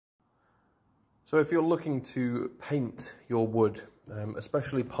So if you're looking to paint your wood,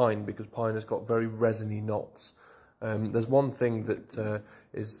 especially pine, because pine has got very resiny knots, there's one thing that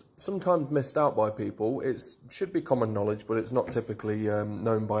is sometimes missed out by people. It should be common knowledge, but it's not typically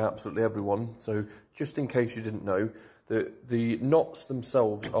known by absolutely everyone. So just in case you didn't know, the knots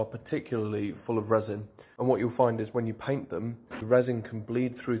themselves are particularly full of resin. And what you'll find is when you paint them, the resin can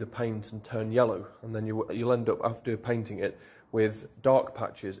bleed through the paint and turn yellow. And then you'll end up, after painting it, with dark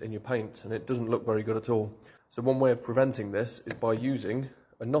patches in your paint, and it doesn't look very good at all. So one way of preventing this is by using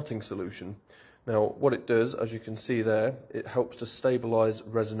a knotting solution. Now what it does, as you can see there, it helps to stabilize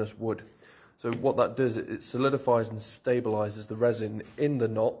resinous wood. So what that does, it solidifies and stabilizes the resin in the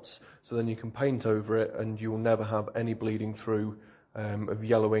knots, so then you can paint over it and you will never have any bleeding through of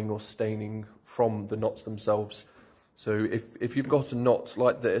yellowing or staining from the knots themselves. So if you've got a knot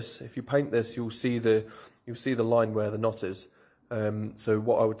like this, if you paint this, you'll see the line where the knot is. So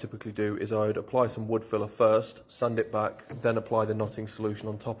what I would typically do is I would apply some wood filler first, sand it back, then apply the knotting solution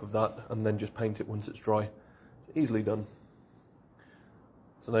on top of that, and then just paint it once it's dry. Easily done.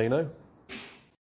 So now you know.